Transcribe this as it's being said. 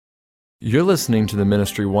You're listening to the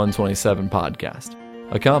Ministry 127 podcast,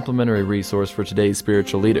 a complimentary resource for today's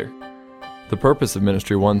spiritual leader. The purpose of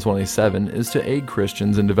Ministry 127 is to aid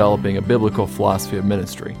Christians in developing a biblical philosophy of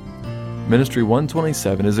ministry. Ministry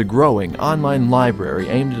 127 is a growing online library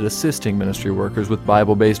aimed at assisting ministry workers with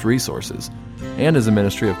Bible-based resources, and is a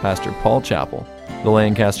ministry of Pastor Paul Chappell, the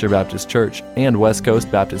Lancaster Baptist Church, and West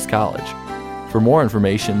Coast Baptist College. For more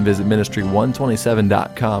information, visit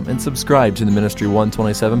ministry127.com and subscribe to the Ministry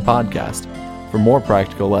 127 podcast for more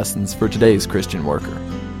practical lessons for today's Christian worker.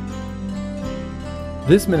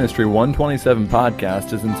 This Ministry 127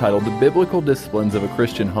 podcast is entitled The Biblical Disciplines of a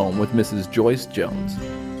Christian Home with Mrs. Joyce Jones.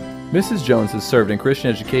 Mrs. Jones has served in Christian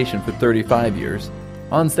education for 35 years,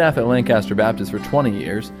 on staff at Lancaster Baptist for 20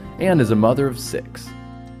 years, and is a mother of 6.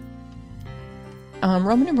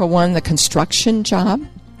 Roman number 1, the construction job.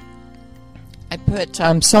 I put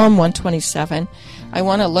Psalm 127. I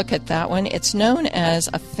want to look at that one. It's known as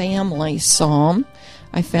a family psalm.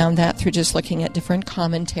 I found that through just looking at different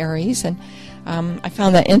commentaries, and I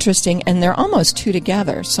found that interesting. And they're almost two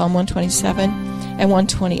together, Psalm 127 and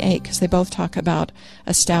 128, because they both talk about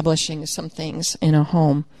establishing some things in a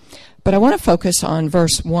home. But I want to focus on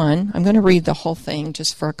verse 1. I'm going to read the whole thing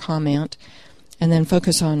just for a comment, and then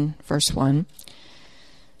focus on verse 1.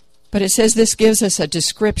 But it says this gives us a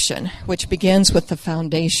description which begins with the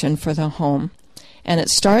foundation for the home. And it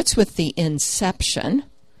starts with the inception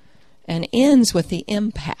and ends with the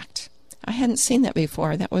impact. I hadn't seen that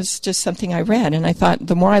before. That was just something I read. And I thought,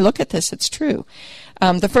 the more I look at this, it's true.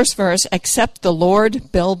 The first verse, except the Lord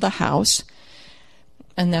build the house.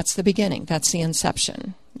 And that's the beginning. That's the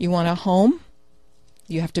inception. You want a home?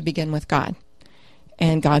 You have to begin with God.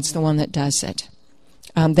 And God's the one that does it.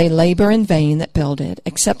 They labor in vain that build it.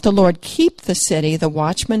 Except the Lord keep the city, the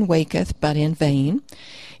watchman waketh, but in vain.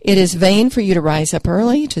 It is vain for you to rise up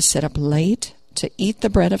early, to sit up late, to eat the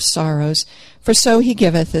bread of sorrows, for so he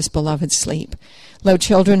giveth his beloved sleep. Lo,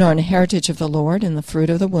 children are an heritage of the Lord, and the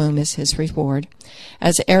fruit of the womb is his reward.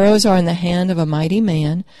 As arrows are in the hand of a mighty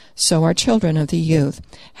man, so are children of the youth.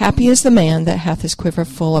 Happy is the man that hath his quiver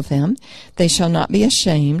full of them. They shall not be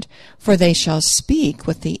ashamed, for they shall speak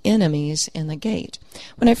with the enemies in the gate.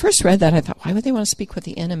 When I first read that, I thought, why would they want to speak with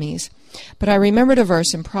the enemies? But I remembered a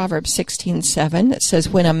verse in Proverbs 16:7 that says,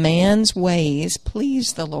 when a man's ways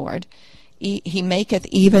please the Lord, he maketh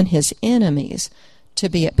even his enemies to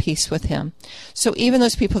be at peace with him. So even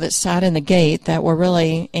those people that sat in the gate that were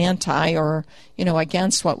really anti or,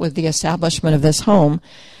 against what was the establishment of this home,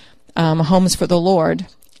 homes for the Lord,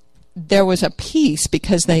 there was a peace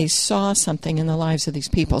because they saw something in the lives of these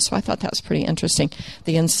people. So I thought that was pretty interesting.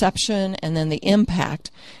 The inception and then the impact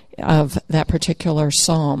of that particular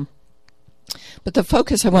psalm. But the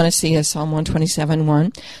focus I want to see is Psalm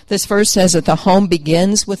 127:1. This verse says that the home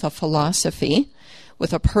begins with a philosophy,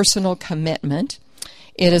 with a personal commitment.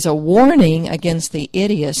 It is a warning against the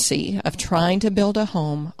idiocy of trying to build a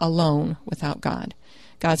home alone without God.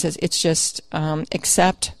 God says it's just,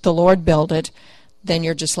 except the Lord build it, then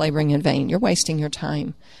you're just laboring in vain. You're wasting your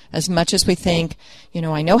time. As much as we think,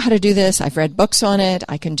 I know how to do this, I've read books on it,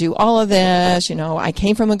 I can do all of this, I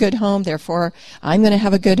came from a good home, therefore I'm going to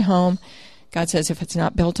have a good home. God says if it's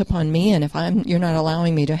not built upon me and if you're not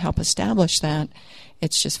allowing me to help establish that,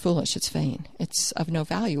 it's just foolish, it's vain. It's of no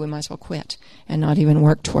value. We might as well quit and not even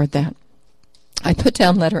work toward that. I put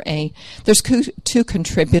down letter A. There's two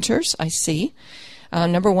contributors I see.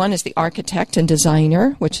 Number 1 is the architect and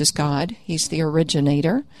designer, which is God. He's the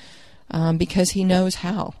originator because he knows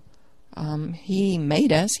how. He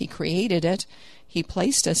made us. He created it. He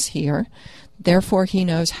placed us here. Therefore, he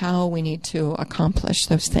knows how we need to accomplish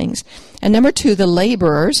those things. And number 2, the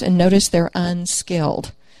laborers, and notice they're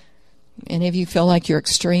unskilled. Any of you feel like you're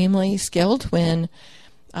extremely skilled when,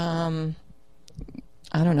 when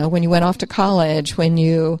you went off to college, when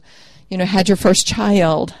you had your first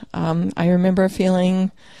child? I remember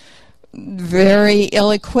feeling very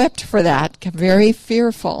ill-equipped for that, very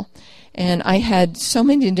fearful. And I had so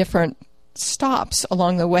many different stops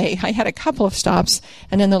along the way. I had a couple of stops,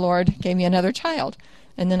 and then the Lord gave me another child.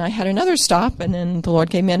 And then I had another stop, and then the Lord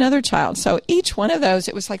gave me another child. So each one of those,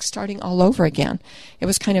 it was like starting all over again. It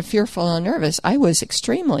was kind of fearful and nervous. I was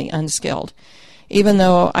extremely unskilled. Even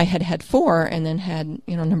though I had had 4 and then had,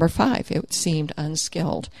 number 5, it seemed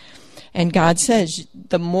unskilled. And God says,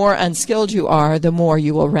 the more unskilled you are, the more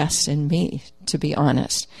you will rest in me, to be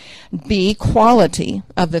honest. B, quality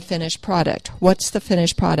of the finished product. What's the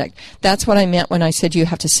finished product? That's what I meant when I said you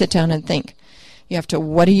have to sit down and think. You have to,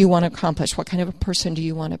 what do you want to accomplish? What kind of a person do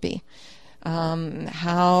you want to be?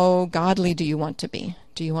 How godly do you want to be?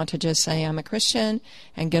 Do you want to just say, I'm a Christian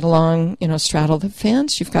and get along, straddle the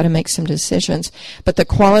fence? You've got to make some decisions. But the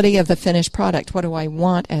quality of the finished product, what do I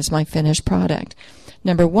want as my finished product?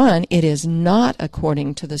 Number one, it is not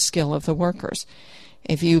according to the skill of the workers.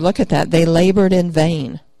 If you look at that, they labored in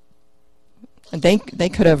vain. They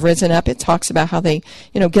could have risen up. It talks about how they,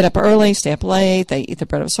 get up early, stay up late, they eat the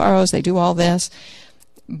bread of sorrows, they do all this.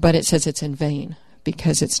 But it says it's in vain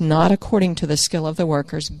because it's not according to the skill of the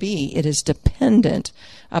workers. B, it is dependent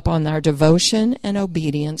upon our devotion and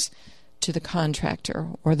obedience to the contractor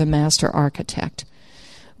or the master architect.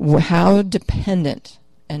 How dependent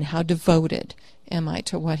and how devoted am I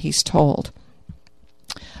to what he's told?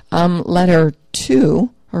 Letter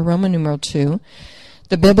 2, or Roman numeral 2,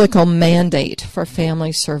 the biblical mandate for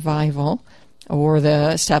family survival or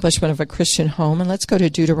the establishment of a Christian home. And let's go to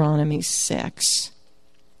Deuteronomy 6.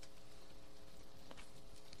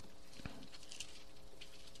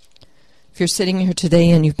 If you're sitting here today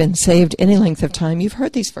and you've been saved any length of time, you've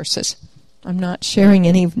heard these verses. I'm not sharing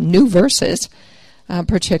any new verses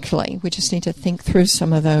particularly. We just need to think through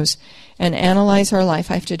some of those and analyze our life.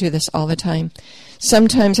 I have to do this all the time.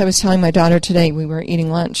 Sometimes I was telling my daughter today, we were eating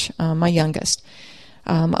lunch, my youngest,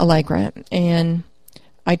 Allegra, and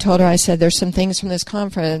I told her, I said, there's some things from this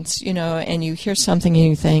conference, and you hear something and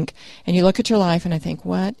you think, and you look at your life and I think,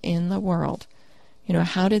 what in the world?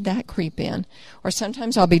 How did that creep in? Or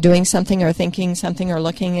sometimes I'll be doing something or thinking something or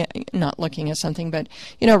not looking at something, but,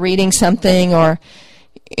 reading something or,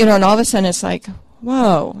 and all of a sudden it's like,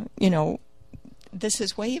 whoa, this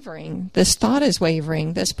is wavering. This thought is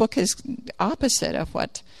wavering. This book is opposite of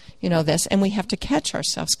what, this. And we have to catch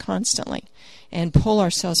ourselves constantly and pull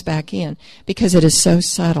ourselves back in because it is so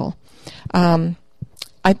subtle. I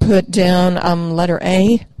put down letter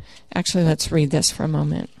A. Actually, let's read this for a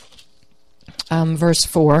moment. Verse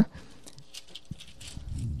 4.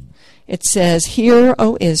 It says, Hear,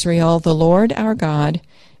 O Israel, the Lord our God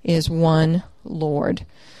is one Lord.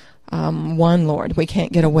 One Lord. We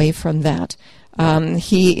can't get away from that.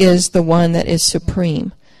 He is the one that is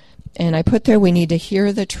supreme. And I put there we need to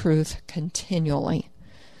hear the truth continually.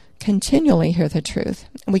 Continually hear the truth.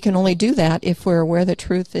 We can only do that if we're aware the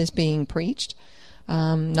truth is being preached,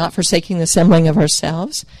 not forsaking the assembling of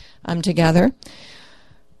ourselves together.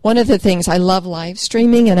 One of the things, I love live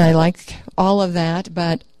streaming and I like all of that,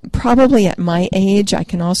 but probably at my age I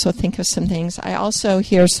can also think of some things. I also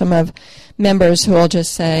hear some of members who will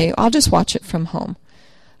just say, I'll just watch it from home.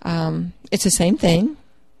 It's the same thing.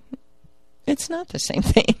 It's not the same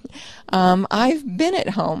thing. I've been at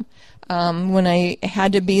home. When I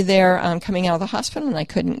had to be there coming out of the hospital and I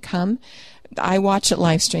couldn't come, I watch it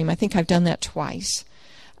live stream. I think I've done that twice.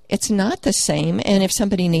 It's not the same, and if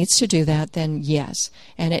somebody needs to do that, then yes.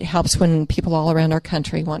 And it helps when people all around our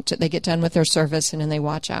country they get done with their service and then they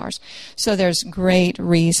watch ours. So there's great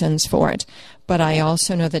reasons for it. But I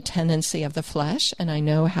also know the tendency of the flesh, and I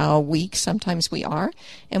know how weak sometimes we are,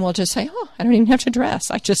 and we'll just say, I don't even have to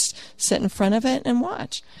dress. I just sit in front of it and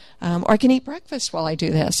watch. Or I can eat breakfast while I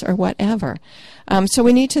do this, or whatever. So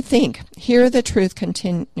we need to think, hear the truth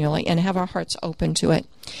continually, and have our hearts open to it.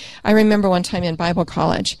 I remember one time in Bible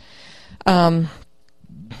college, I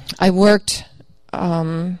worked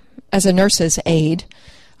as a nurse's aide.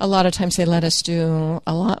 A lot of times they let us do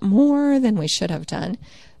a lot more than we should have done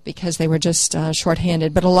because they were just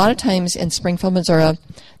shorthanded. But a lot of times in Springfield, Missouri,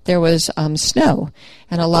 there was snow,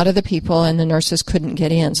 and a lot of the people and the nurses couldn't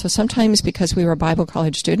get in. So sometimes because we were Bible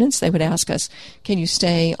college students, they would ask us, can you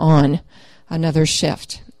stay on another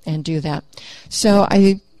shift and do that? So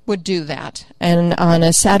I would do that. And on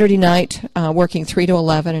a Saturday night, working 3 to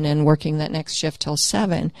 11 and then working that next shift till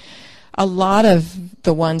 7, a lot of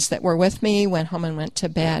the ones that were with me went home and went to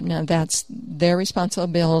bed. Now, that's their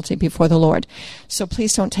responsibility before the Lord. So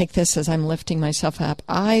please don't take this as I'm lifting myself up.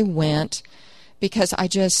 I went because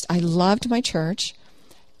I loved my church.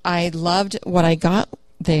 I loved what I got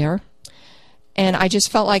there. And I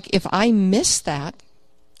just felt like if I missed that,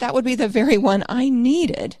 that would be the very one I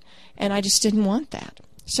needed. And I just didn't want that.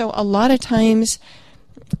 So a lot of times,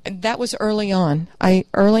 that was early on.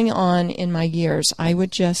 Early on in my years, I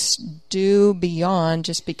would just do beyond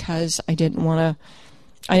just because I didn't want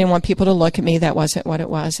people to look at me. That wasn't what it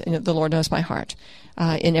was. And the Lord knows my heart.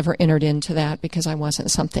 It never entered into that because I wasn't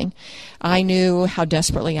something. I knew how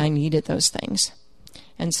desperately I needed those things.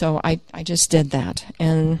 And so I just did that.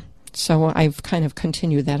 And so I've kind of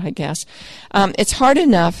continued that, I guess. It's hard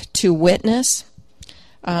enough to witness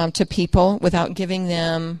to people without giving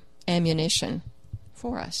them ammunition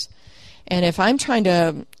for us. And if I'm trying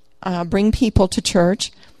to bring people to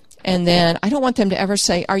church, and then I don't want them to ever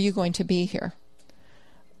say, are you going to be here?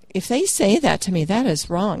 if they say that to me, that is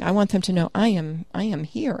wrong. I want them to know I am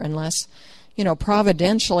here, unless,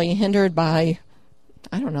 providentially hindered by,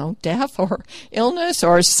 I don't know, death or illness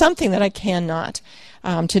or something that I cannot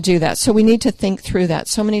to do that. So we need to think through that.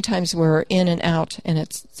 So many times we're in and out, and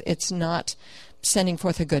it's not sending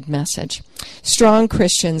forth a good message. Strong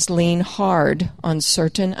Christians lean hard on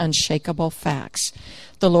certain unshakable facts.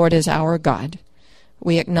 The Lord is our God.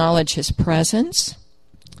 We acknowledge His presence.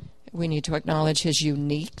 We need to acknowledge His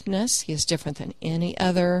uniqueness. He is different than any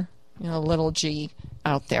other, little g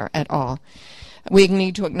out there at all. We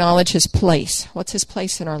need to acknowledge His place. What's His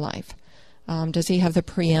place in our life? Does He have the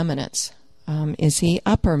preeminence? Is He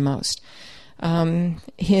uppermost?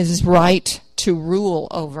 His right to rule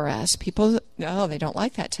over us. People, they don't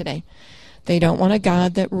like that today. They don't want a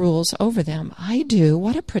God that rules over them. I do.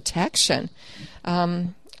 What a protection.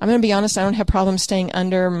 I'm going to be honest, I don't have problems staying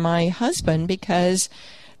under my husband, because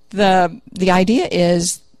the idea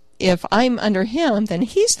is if I'm under him, then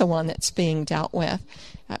he's the one that's being dealt with,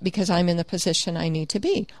 because I'm in the position I need to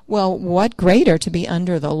be. Well, what greater to be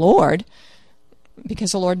under the Lord,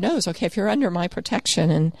 because the Lord knows, okay, if you're under my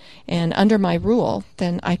protection and under my rule,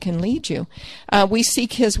 then I can lead you. We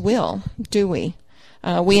seek His will, do we?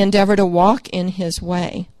 We endeavor to walk in His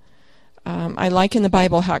way. I like in the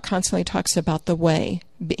Bible how it constantly talks about the way,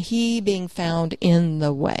 He being found in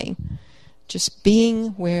the way, just being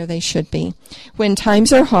where they should be. When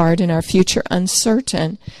times are hard and our future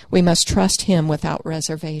uncertain, we must trust Him without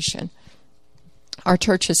reservation. Our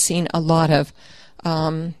church has seen a lot of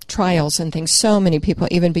trials and things. So many people,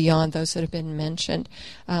 even beyond those that have been mentioned.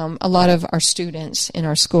 A lot of our students in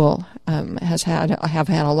our school have had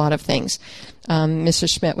a lot of things.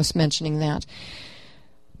 Mrs. Schmidt was mentioning that.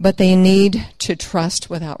 But they need to trust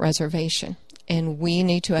without reservation. And we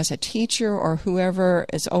need to, as a teacher or whoever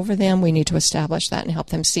is over them, we need to establish that and help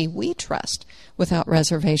them see we trust without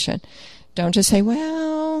reservation. Don't just say,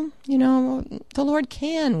 well, the Lord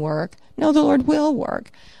can work. No, the Lord will work.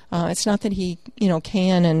 It's not that He,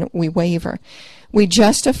 can and we waver. We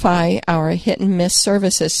justify our hit and miss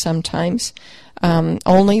services sometimes.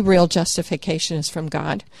 Only real justification is from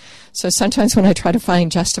God. So sometimes when I try to find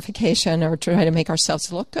justification or try to make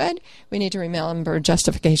ourselves look good, we need to remember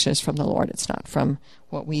justification is from the Lord. It's not from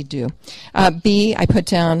what we do. B, I put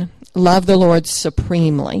down, love the Lord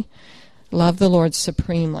supremely. Love the Lord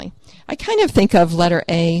supremely. I kind of think of letter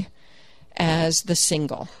A as the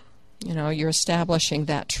single. You're establishing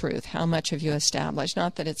that truth. How much have you established?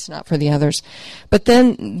 Not that it's not for the others. But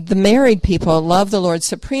then the married people love the Lord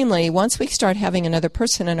supremely. Once we start having another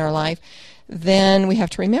person in our life, then we have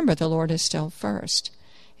to remember the Lord is still first.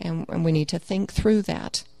 And we need to think through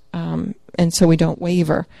that. And so we don't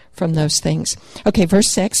waver from those things. Okay, verse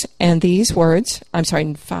 6, and these words,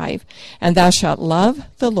 5, and thou shalt love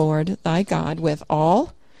the Lord thy God with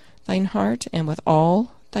all thine heart and with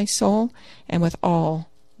all thy soul and with all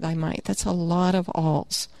thy might. That's a lot of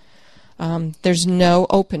alls. There's no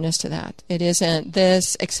openness to that. It isn't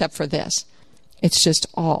this except for this. It's just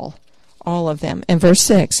all of them. And verse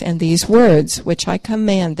 6, and these words which I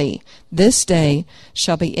command thee this day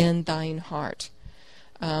shall be in thine heart.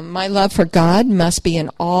 My love for God must be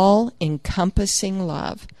an all-encompassing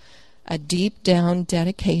love, a deep-down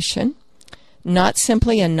dedication, not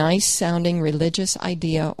simply a nice-sounding religious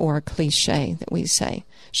idea or a cliche that we say.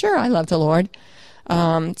 Sure, I love the Lord.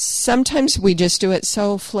 Sometimes we just do it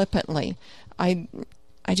so flippantly. I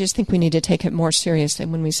just think we need to take it more seriously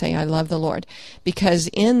when we say, I love the Lord. Because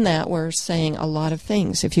in that we're saying a lot of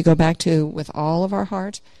things. If you go back to with all of our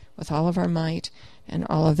heart, with all of our might, and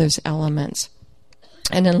all of those elements.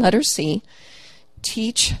 And in letter C,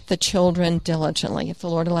 teach the children diligently. If the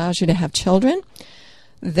Lord allows you to have children,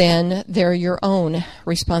 then they're your own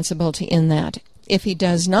responsibility in that. If He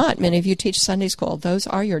does not, many of you teach Sunday school. Those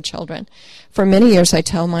are your children. For many years, I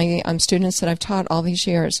tell my students that I've taught all these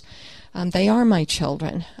years, they are my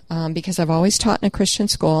children because I've always taught in a Christian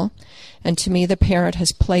school, and to me, the parent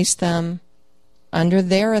has placed them under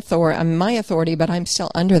their authority, my authority, but I'm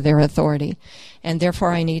still under their authority, and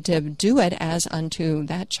therefore I need to do it as unto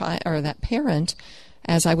that child or that parent,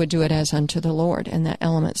 as I would do it as unto the Lord in that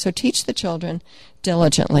element. So teach the children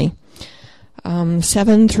diligently.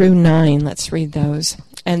 7 through 9, let's read those.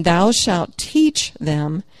 And thou shalt teach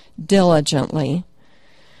them diligently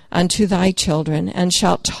unto thy children, and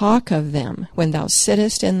shalt talk of them when thou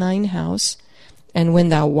sittest in thine house, and when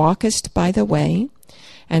thou walkest by the way,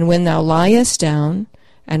 and when thou liest down,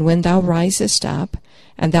 and when thou risest up,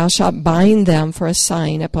 and thou shalt bind them for a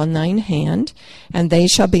sign upon thine hand, and they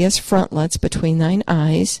shall be as frontlets between thine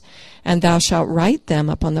eyes, and thou shalt write them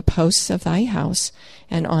upon the posts of thy house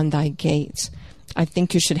and on thy gates. I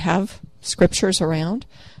think you should have scriptures around.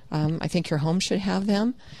 I think your home should have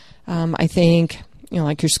them. I think,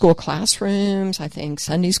 like your school classrooms, I think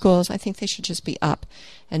Sunday schools, I think they should just be up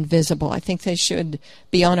and visible. I think they should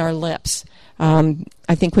be on our lips.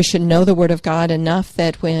 I think we should know the Word of God enough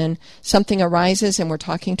that when something arises and we're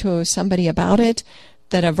talking to somebody about it,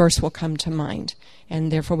 that a verse will come to mind.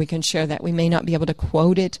 And therefore we can share that. We may not be able to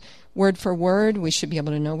quote it word for word. We should be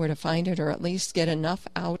able to know where to find it, or at least get enough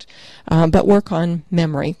out. But work on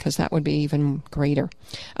memory, because that would be even greater.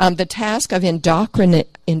 The task of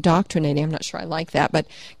indoctrinating, I'm not sure I like that, but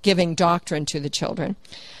giving doctrine to the children,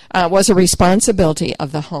 was a responsibility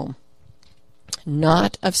of the home,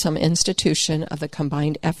 not of some institution, of the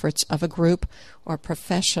combined efforts of a group or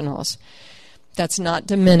professionals. That's not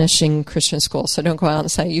diminishing Christian school. So don't go out and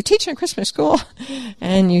say, you teach in Christian school,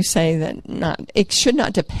 and you say that it should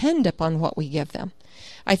not depend upon what we give them.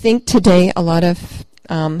 I think today a lot of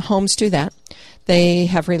homes do that. They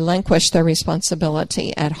have relinquished their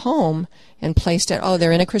responsibility at home and placed it,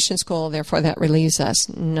 they're in a Christian school, therefore that relieves us.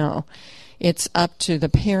 No. It's up to the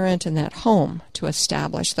parent and that home to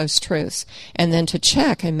establish those truths, and then to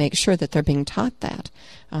check and make sure that they're being taught that,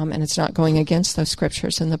 and it's not going against those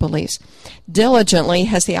scriptures and the beliefs. Diligently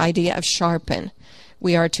has the idea of sharpen.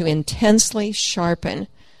 We are to intensely sharpen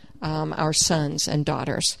our sons and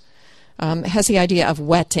daughters. Has the idea of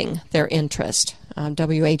whetting their interest,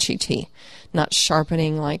 W-H-E-T, not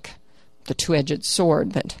sharpening like the two-edged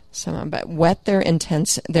sword that some, but whet their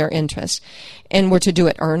interest, and we're to do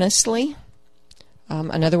it earnestly.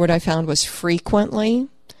 Another word I found was frequently.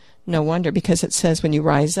 No wonder, because it says when you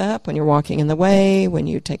rise up, when you're walking in the way, when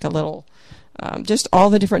you take a little, just all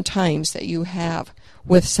the different times that you have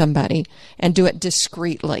with somebody, and do it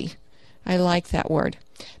discreetly. I like that word,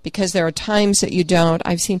 because there are times that you don't.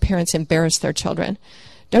 I've seen parents embarrass their children.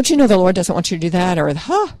 Don't you know the Lord doesn't want you to do that? Or,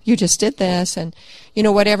 you just did this, and,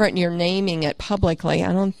 whatever, and you're naming it publicly.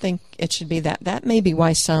 I don't think it should be that. That may be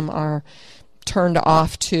why some are turned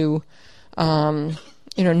off to,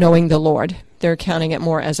 knowing the Lord. They're counting it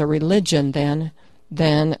more as a religion than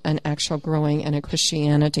an actual growing in a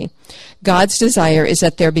Christianity. God's desire is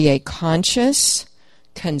that there be a conscious,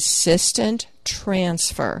 consistent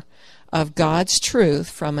transfer of God's truth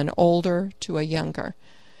from an older to a younger.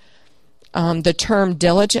 The term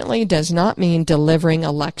diligently does not mean delivering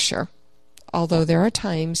a lecture, although there are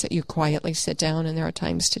times that you quietly sit down and there are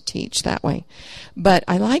times to teach that way. But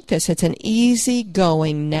I like this. It's an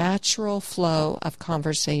easy-going, natural flow of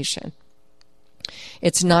conversation.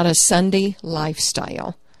 It's not a Sunday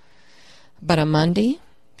lifestyle, but a Monday,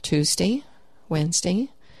 Tuesday, Wednesday,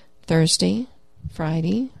 Thursday,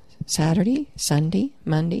 Friday, Saturday, Sunday,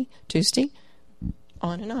 Monday, Tuesday,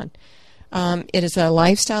 on and on. It is a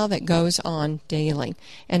lifestyle that goes on daily,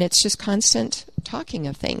 and it's just constant talking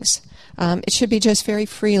of things. It should be just very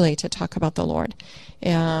freely to talk about the Lord.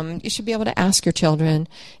 You should be able to ask your children,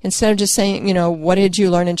 instead of just saying, what did you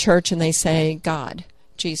learn in church, and they say, God,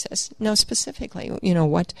 Jesus. No, specifically,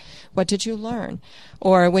 what did you learn?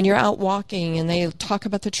 Or when you're out walking and they talk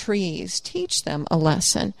about the trees, teach them a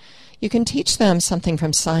lesson. You can teach them something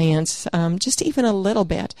from science, just even a little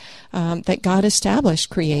bit, that God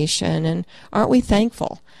established creation, and aren't we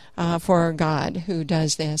thankful for God who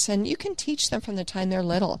does this? And you can teach them from the time they're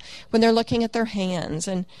little, when they're looking at their hands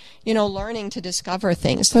and, learning to discover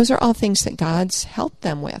things. Those are all things that God's helped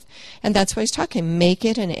them with. And that's why he's talking. Make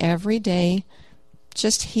it an everyday,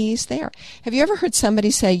 just he's there. Have you ever heard somebody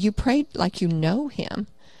say, you prayed like you know him?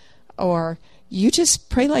 Or you just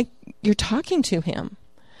pray like you're talking to him?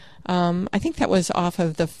 I think that was off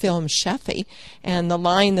of the film Sheffy, and the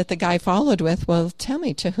line that the guy followed with, well, tell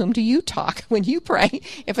me, to whom do you talk when you pray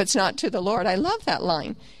if it's not to the Lord? I love that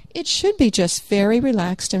line. It should be just very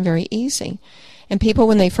relaxed and very easy. And people,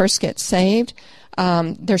 when they first get saved,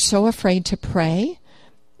 they're so afraid to pray.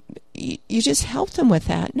 You just help them with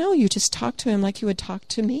that. No, you just talk to him like you would talk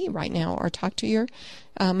to me right now, or talk to your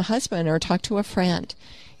husband, or talk to a friend.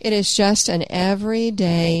 It is just an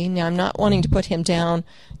everyday. Now, I'm not wanting to put him down,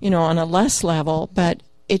 on a less level, but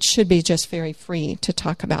it should be just very free to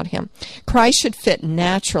talk about him. Christ should fit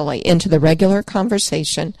naturally into the regular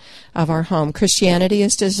conversation of our home. Christianity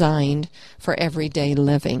is designed for everyday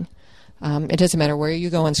living. It doesn't matter where you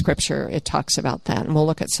go in Scripture, it talks about that, and we'll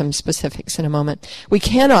look at some specifics in a moment. We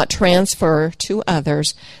cannot transfer to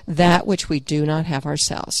others that which we do not have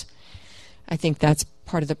ourselves. I think that's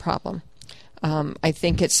part of the problem. I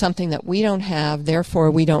think it's something that we don't have,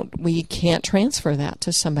 therefore we can't transfer that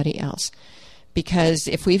to somebody else. Because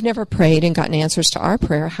if we've never prayed and gotten answers to our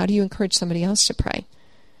prayer, how do you encourage somebody else to pray?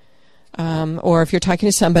 Or if you're talking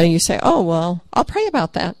to somebody, you say, oh, well, I'll pray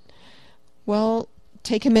about that. Well,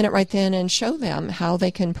 take a minute right then and show them how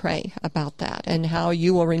they can pray about that and how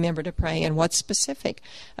you will remember to pray and what's specific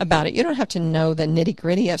about it. You don't have to know the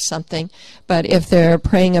nitty-gritty of something, but if they're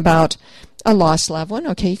praying about a lost loved one,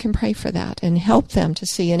 okay, you can pray for that and help them to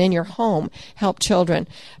see. And in your home, help children.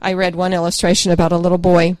 I read one illustration about a little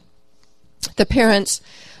boy. The parents,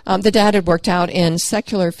 the dad had worked out in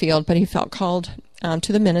secular field, but he felt called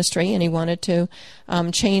to the ministry, and he wanted to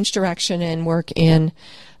change direction and work in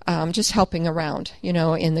just helping around,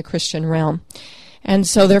 in the Christian realm. And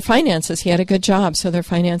so their finances, he had a good job, so their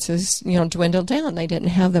finances, dwindled down. They didn't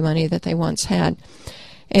have the money that they once had.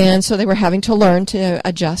 And so they were having to learn to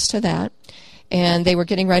adjust to that. And they were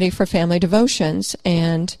getting ready for family devotions.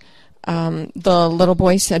 And the little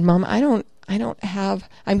boy said, "Mom, I'm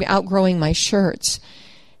outgrowing my shirts."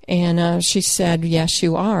 And she said, "Yes,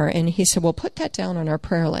 you are." And he said, "Well, put that down on our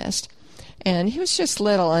prayer list." And he was just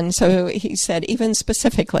little, and so he said, even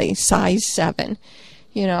specifically, size 7.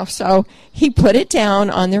 So he put it down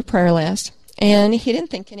on their prayer list, and he didn't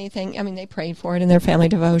think anything. I mean, they prayed for it in their family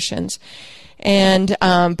devotions. And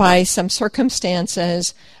by some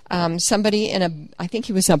circumstances, somebody I think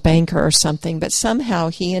he was a banker or something, but somehow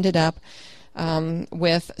he ended up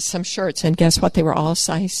with some shirts, and guess what? They were all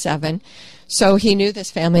size 7. So he knew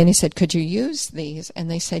this family, and he said, "Could you use these?"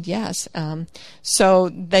 And they said yes.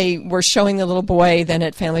 So they were showing the little boy then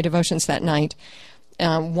at family devotions that night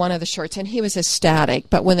one of the shirts, and he was ecstatic.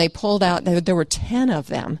 But when they pulled out, there were 10 of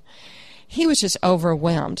them. He was just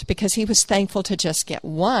overwhelmed because he was thankful to just get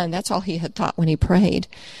one. That's all he had thought when he prayed.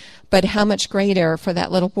 But how much greater for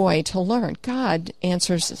that little boy to learn. God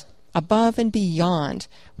answers above and beyond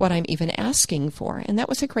what I'm even asking for. And that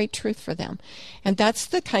was a great truth for them. And that's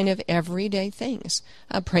the kind of everyday things.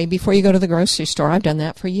 Pray before you go to the grocery store. I've done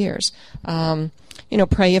that for years.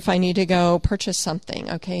 Pray if I need to go purchase something.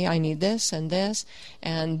 Okay, I need this, and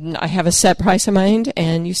I have a set price in mind,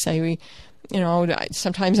 and you say,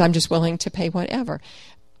 sometimes I'm just willing to pay whatever.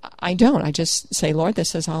 I don't. I just say, "Lord,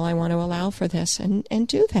 this is all I want to allow for this," and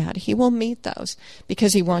do that. He will meet those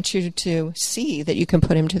because he wants you to see that you can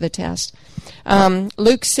put him to the test.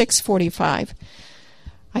 Luke 6:45.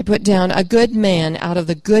 I put down, "A good man out of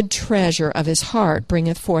the good treasure of his heart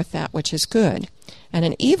bringeth forth that which is good. And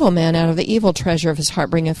an evil man out of the evil treasure of his heart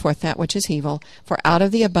bringeth forth that which is evil. For out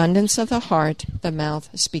of the abundance of the heart the mouth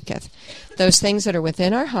speaketh." Those things that are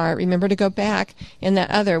within our heart, remember to go back in that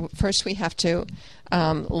other. First we have to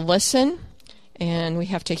listen, and we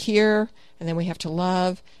have to hear, and then we have to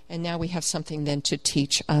love, and now we have something then to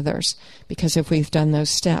teach others, because if we've done those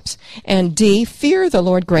steps. And D, fear the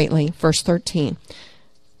Lord greatly, verse 13.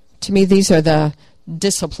 To me, these are the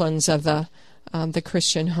disciplines of the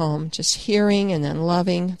Christian home, just hearing and then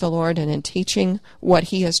loving the Lord and then teaching what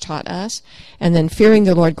he has taught us, and then fearing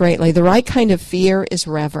the Lord greatly. The right kind of fear is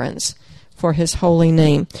reverence for his holy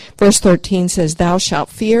name. Verse 13 says, "Thou shalt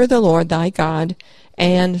fear the Lord thy God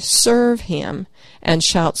and serve him, and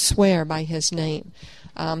shalt swear by his name."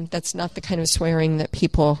 That's not the kind of swearing that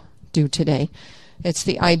people do today. It's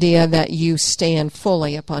the idea that you stand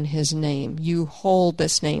fully upon his name. You hold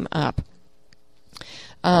this name up.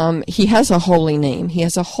 He has a holy name. He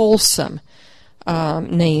has a wholesome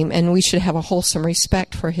name, and we should have a wholesome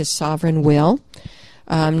respect for his sovereign will.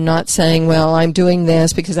 Not saying, "Well, I'm doing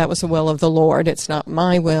this because that was the will of the Lord. It's not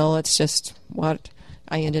my will. It's just what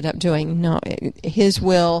I ended up doing." No, his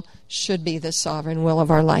will should be the sovereign will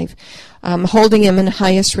of our life. Holding him in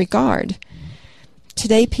highest regard.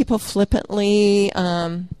 Today, people flippantly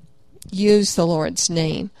use the Lord's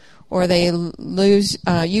name, or they use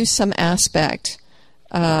some aspect.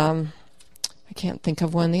 I can't think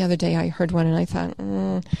of one. The other day I heard one and I thought,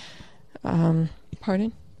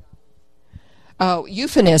 pardon? Oh,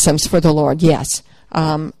 euphemisms for the Lord, yes,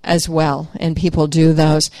 as well. And people do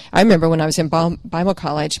those. I remember when I was in Bible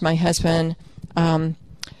college, my husband,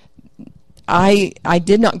 I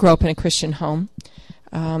did not grow up in a Christian home.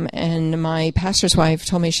 And my pastor's wife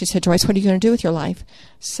told me, she said, "Joyce, what are you going to do with your life?" I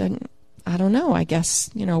said, "I don't know. I guess,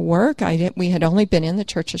 work." We had only been in the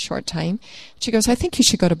church a short time. She goes, "I think you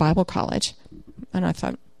should go to Bible college." And I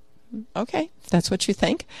thought, okay, if that's what you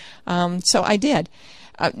think. So I did.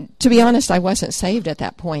 To be honest, I wasn't saved at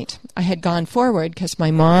that point. I had gone forward because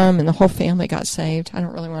my mom and the whole family got saved. I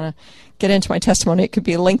don't really want to get into my testimony. It could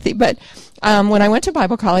be lengthy. But when I went to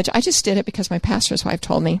Bible college, I just did it because my pastor's wife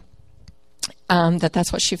told me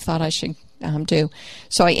that's what she thought I should do.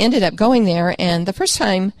 So I ended up going there, and the first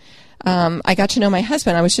time I got to know my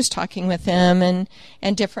husband, I was just talking with him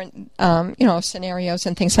and different, scenarios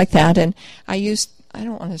and things like that. And I used I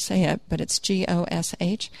don't want to say it, but it's Gosh,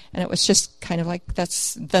 and it was just kind of like,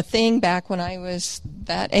 that's the thing back when I was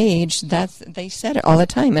that age, they said it all the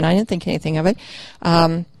time, and I didn't think anything of it.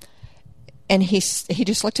 And he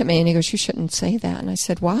just looked at me and he goes, "You shouldn't say that." And I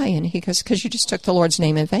said, "Why?" And he goes, "Because you just took the Lord's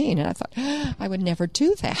name in vain." And I thought, I would never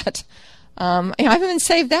do that. I haven't been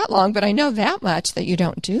saved that long, but I know that much, that you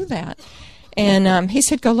don't do that. And he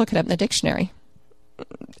said, "Go look it up in the dictionary.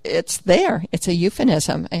 It's there. It's a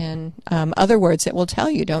euphemism. And other words, it will tell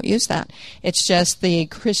you, don't use that. It's just the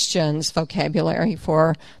Christians' vocabulary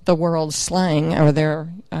for the world's slang or their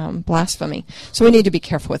blasphemy. So we need to be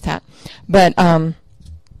careful with that. But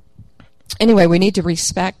anyway, we need to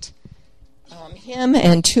respect him,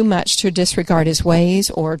 and too much to disregard his ways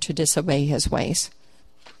or to disobey his ways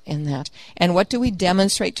in that. And what do we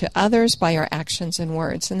demonstrate to others? By our actions and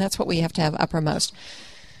words. And that's what we have to have uppermost.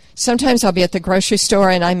 Sometimes I'll be at the grocery store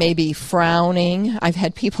and I may be frowning. I've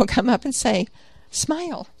had people come up and say,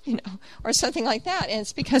 "Smile," or something like that. And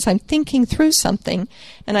it's because I'm thinking through something.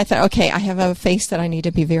 And I thought, okay, I have a face that I need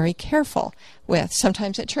to be very careful with.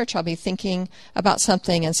 Sometimes at church I'll be thinking about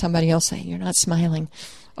something and somebody will say, "You're not smiling."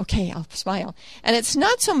 Okay, I'll smile. And it's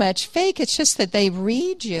not so much fake, it's just that they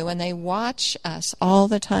read you and they watch us all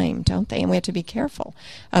the time, don't they? And we have to be careful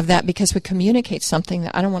of that, because we communicate something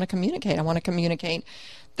that I don't want to communicate. I want to communicate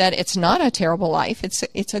that it's not a terrible life.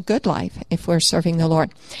 It's a good life if we're serving the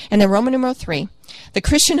Lord. And then Roman numeral 3, the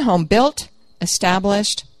Christian home built,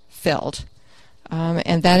 established, filled.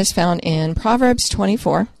 And that is found in Proverbs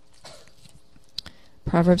 24.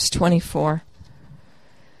 Proverbs 24.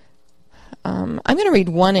 I'm going to read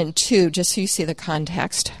 1 and 2 just so you see the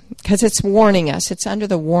context, because it's warning us. It's under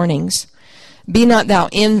the warnings. "Be not thou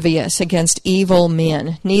envious against evil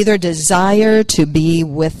men, neither desire to be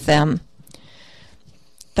with them."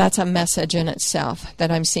 That's a message in itself,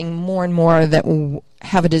 that I'm seeing more and more that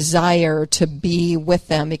have a desire to be with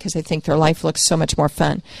them because they think their life looks so much more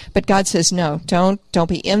fun. But God says, no, don't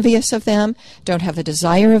be envious of them. Don't have the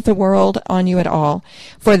desire of the world on you at all.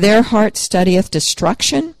 "For their heart studieth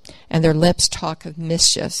destruction, and their lips talk of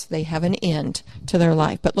mischief." They have an end to their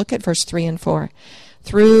life. But look at verse 3 and 4.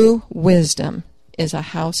 "Through wisdom is a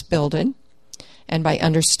house builded, and by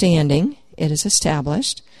understanding it is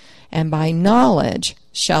established, and by knowledge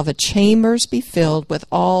shall the chambers be filled with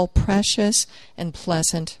all precious and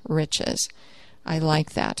pleasant riches." I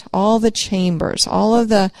like that. All the chambers, all of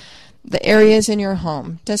the areas in your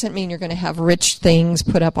home. Doesn't mean you're going to have rich things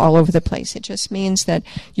put up all over the place. It just means that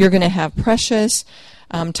you're going to have precious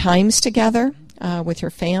times together with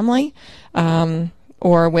your family,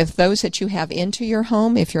 or with those that you have into your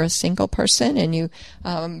home. If you're a single person and you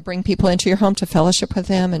bring people into your home to fellowship with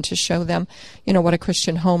them and to show them, what a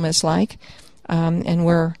Christian home is like. And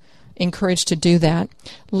we're encouraged to do that.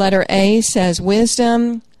 Letter A says,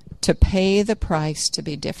 wisdom to pay the price to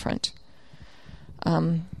be different.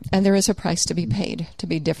 And there is a price to be paid to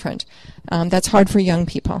be different. That's hard for young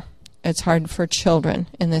people. It's hard for children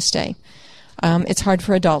in this day. It's hard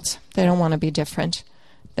for adults. They don't want to be different.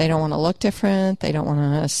 They don't want to look different. They don't want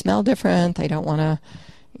to smell different. They don't want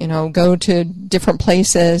to, go to different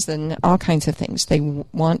places and all kinds of things. They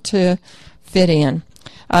want to fit in.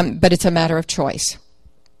 But it's a matter of choice.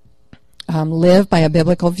 Live by a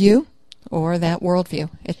biblical view or that worldview.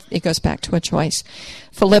 It goes back to a choice.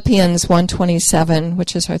 Philippians 1:27,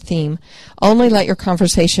 which is our theme. "Only let your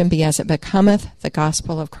conversation be as it becometh the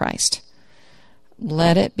gospel of Christ."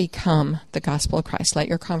 Let it become the gospel of Christ. Let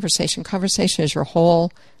your conversation is your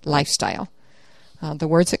whole lifestyle. The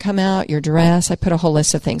words that come out, your dress, I put a whole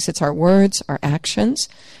list of things. It's our words, our actions,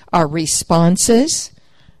 our responses.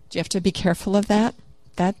 Do you have to be careful of that?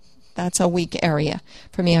 That's a weak area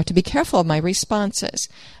for me. I have to be careful of my responses,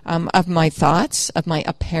 of my thoughts, of my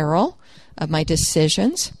apparel, of my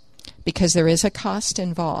decisions, because there is a cost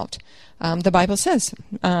involved. The Bible says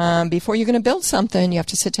before you're going to build something, you have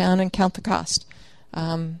to sit down and count the cost.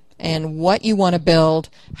 And what you want to build,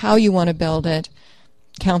 how you want to build it,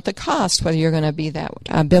 count the cost, whether you're going to be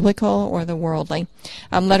that biblical or the worldly.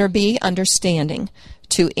 Letter B, understanding.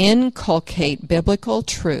 To inculcate biblical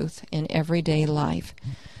truth in everyday life.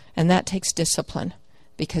 And that takes discipline,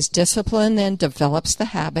 because discipline then develops the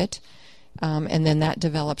habit, and then that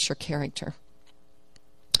develops your character.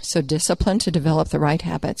 So discipline to develop the right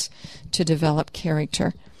habits, to develop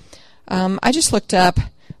character. I just looked up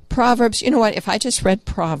Proverbs. You know what? If I just read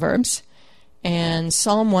Proverbs and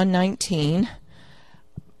Psalm 119,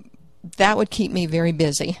 that would keep me very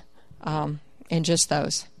busy in just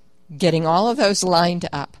those. Getting all of those lined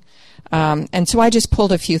up. And so I just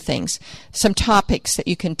pulled a few things, some topics that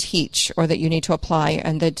you can teach or that you need to apply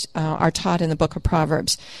and that are taught in the book of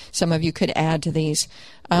Proverbs. Some of you could add to these.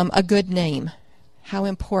 A good name. How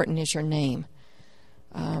important is your name?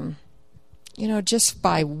 Just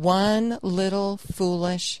by one little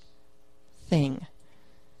foolish thing,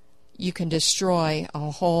 you can destroy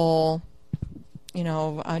a whole,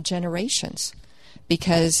 generations.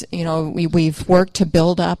 Because, we've worked to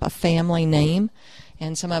build up a family name,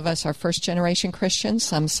 and some of us are first-generation Christians,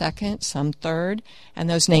 some second, some third, and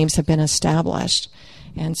those names have been established.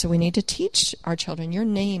 And so we need to teach our children, your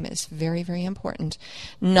name is very, very important.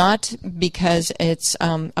 Not because it's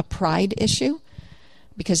a pride issue,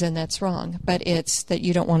 because then that's wrong, but it's that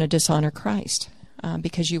you don't want to dishonor Christ,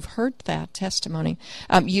 because you've heard that testimony.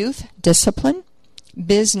 Youth, discipline,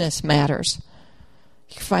 business matters.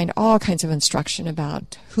 You can find all kinds of instruction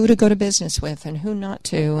about who to go to business with and who not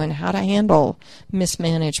to, and how to handle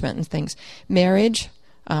mismanagement and things. Marriage,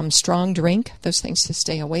 strong drink, those things to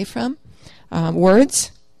stay away from.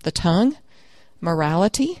 Words, the tongue,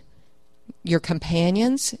 morality, your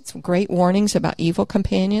companions. It's great warnings about evil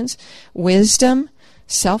companions. Wisdom,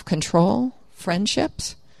 self-control,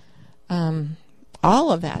 friendships,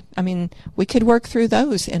 all of that. I mean, we could work through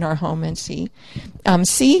those in our home and see.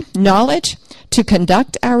 C, knowledge, to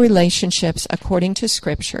conduct our relationships according to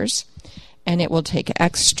scriptures, and it will take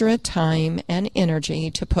extra time and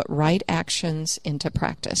energy to put right actions into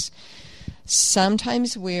practice.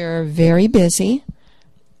 Sometimes we're very busy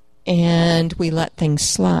and we let things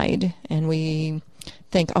slide, and we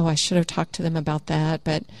think, I should have talked to them about that,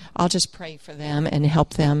 but I'll just pray for them and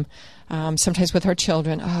help them. Sometimes with our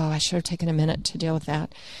children, I should have taken a minute to deal with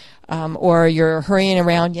that. Or you're hurrying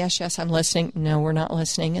around, yes, I'm listening. No, we're not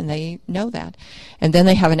listening, and they know that. And then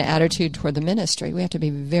they have an attitude toward the ministry. We have to be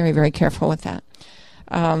very, very careful with that.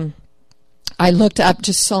 I looked up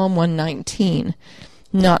just Psalm 119.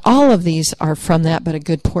 Not all of these are from that, but a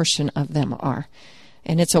good portion of them are.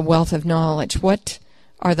 And it's a wealth of knowledge. What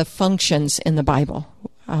are the functions in the Bible?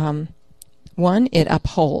 1, it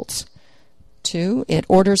upholds. 2, it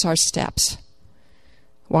orders our steps.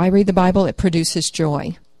 Why read the Bible? It produces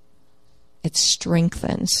joy. It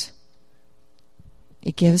strengthens.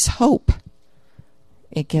 It gives hope.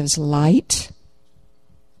 It gives light.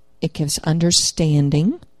 It gives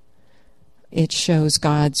understanding. It shows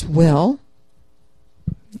God's will.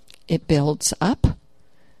 It builds up.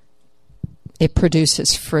 It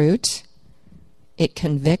produces fruit. It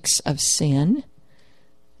convicts of sin.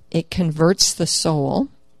 It converts the soul.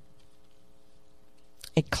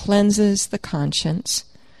 It cleanses the conscience.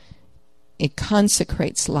 It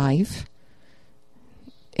consecrates life.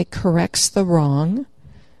 It corrects the wrong.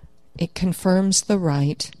 It confirms the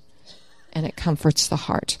right. And it comforts the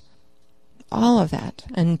heart. All of that,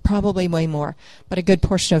 and probably way more, but a good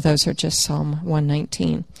portion of those are just Psalm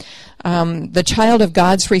 119. The child of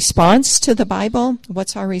God's response to the Bible,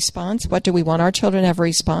 what's our response? What do we want our children to have a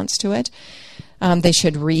response to it? They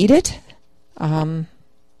should read it,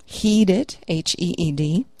 heed it,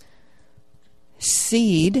 H-E-E-D,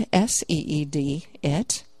 seed, S-E-E-D,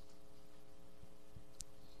 it,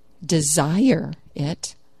 desire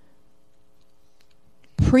it,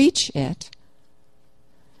 preach it,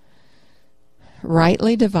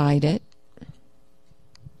 rightly divide it,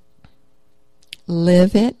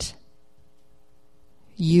 live it,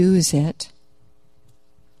 use it,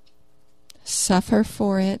 suffer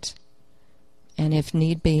for it, and if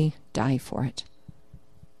need be, die for it.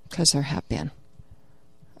 Because there have been.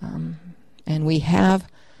 And we have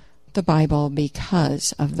the Bible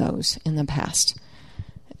because of those in the past.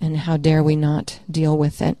 And how dare we not deal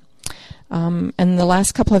with it? And the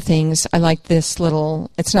last couple of things, I like this little,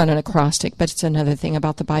 it's not an acrostic, but it's another thing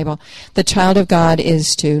about the Bible. The child of God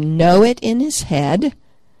is to know it in his head,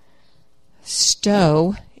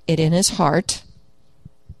 stow it in his heart,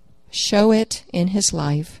 show it in his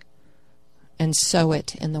life, and sow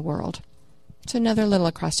it in the world. It's another little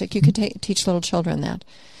acrostic. You could teach little children that.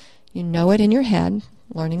 You know it in your head,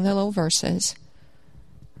 learning the little verses,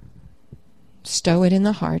 stow it in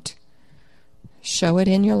the heart, show it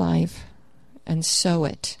in your life, and sow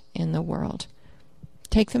it in the world.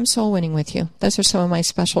 Take them soul winning with you. Those are some of my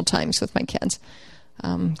special times with my kids,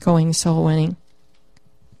 going soul winning.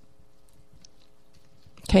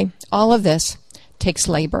 Okay, all of this takes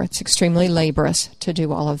labor. It's extremely laborious to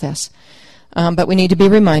do all of this. But we need to be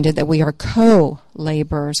reminded that we are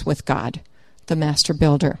co-laborers with God, the master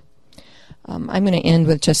builder. I'm going to end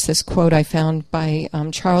with just this quote I found by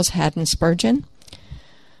Charles Haddon Spurgeon.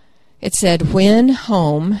 It said, "When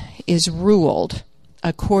home is ruled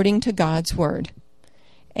according to God's word,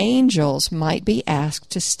 angels might be asked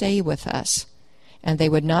to stay with us, and they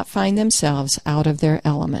would not find themselves out of their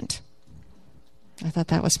element." I thought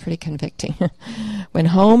that was pretty convicting. When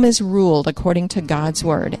home is ruled according to God's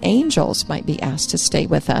word, angels might be asked to stay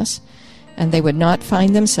with us, and they would not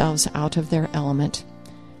find themselves out of their element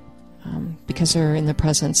because they're in the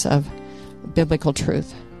presence of biblical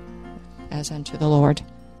truth as unto the Lord.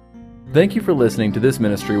 Thank you for listening to this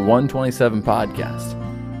Ministry 127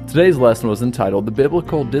 podcast. Today's lesson was entitled The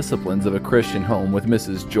Biblical Disciplines of a Christian Home with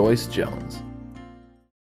Mrs. Joyce Jones.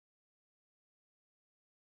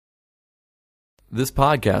 This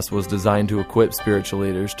podcast was designed to equip spiritual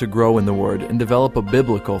leaders to grow in the Word and develop a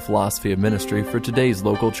biblical philosophy of ministry for today's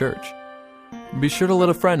local church. Be sure to let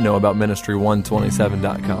a friend know about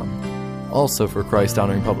Ministry127.com. Also, for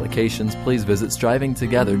Christ-honoring publications, please visit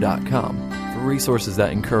strivingtogether.com for resources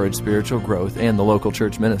that encourage spiritual growth and the local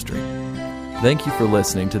church ministry. Thank you for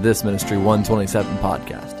listening to this Ministry 127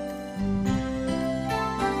 podcast.